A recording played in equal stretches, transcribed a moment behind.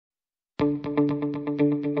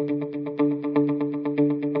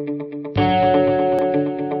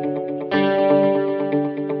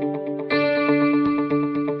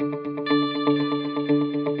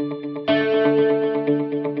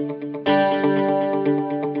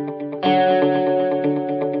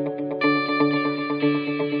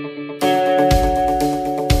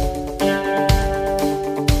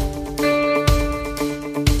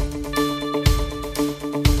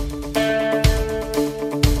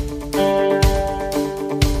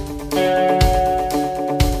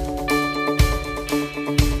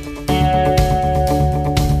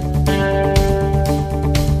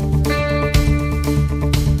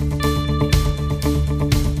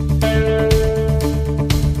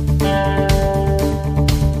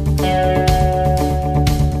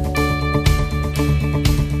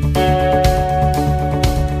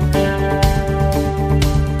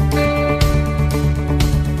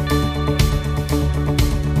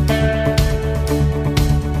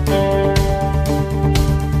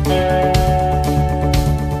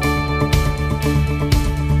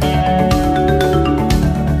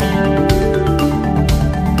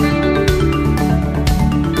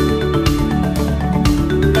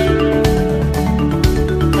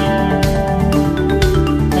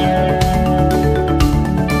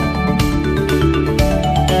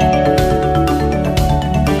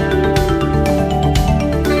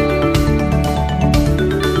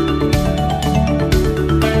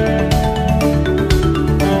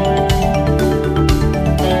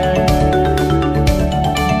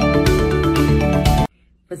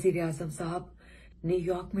आजम साहब,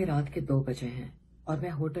 न्यूयॉर्क में रात के 2 बजे हैं और मैं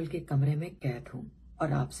होटल के कमरे में कैद हूं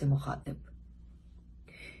और आपसे मुखातिब।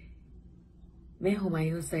 मैं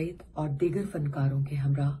हुमायूं सईद और दीगर फनकारों के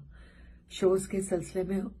हमरा शोज के सिलसिले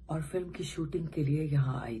में और फिल्म की शूटिंग के लिए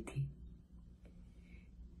यहां आई थी।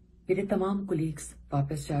 मेरे तमाम कुलीग्स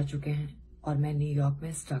वापस जा चुके हैं और मैं न्यूयॉर्क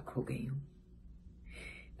में स्टक हो गई हूं।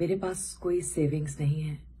 मेरे पास कोई सेविंग्स नहीं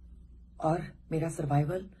है और मेरा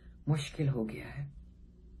सर्वाइवल मुश्किल हो गया है।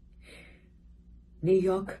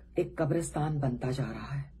 न्यूयॉर्क एक कब्रिस्तान बनता जा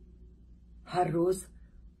रहा है। हर रोज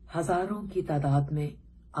हजारों की तादाद में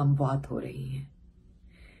अमवात हो रही हैं।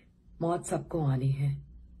 मौत सबको आनी है।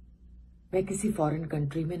 मैं किसी फॉरेन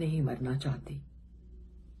कंट्री में नहीं मरना चाहती।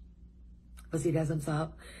 वजीर आजम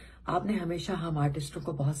साहब, आपने हमेशा हम आर्टिस्टों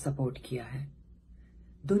को बहुत सपोर्ट किया है।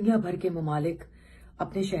 दुनिया भर के ममालिक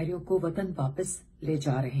अपने शहरियों को वतन वापस ले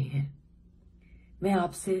जा रहे हैं। मैं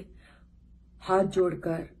आपसे हाथ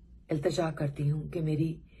जोड़कर इल्तिजा करती हूं कि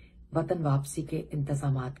मेरी वतन वापसी के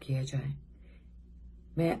इंतजामात किए जाएं।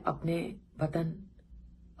 मैं अपने वतन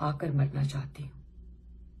आकर मरना चाहती हूं।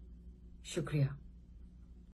 शुक्रिया।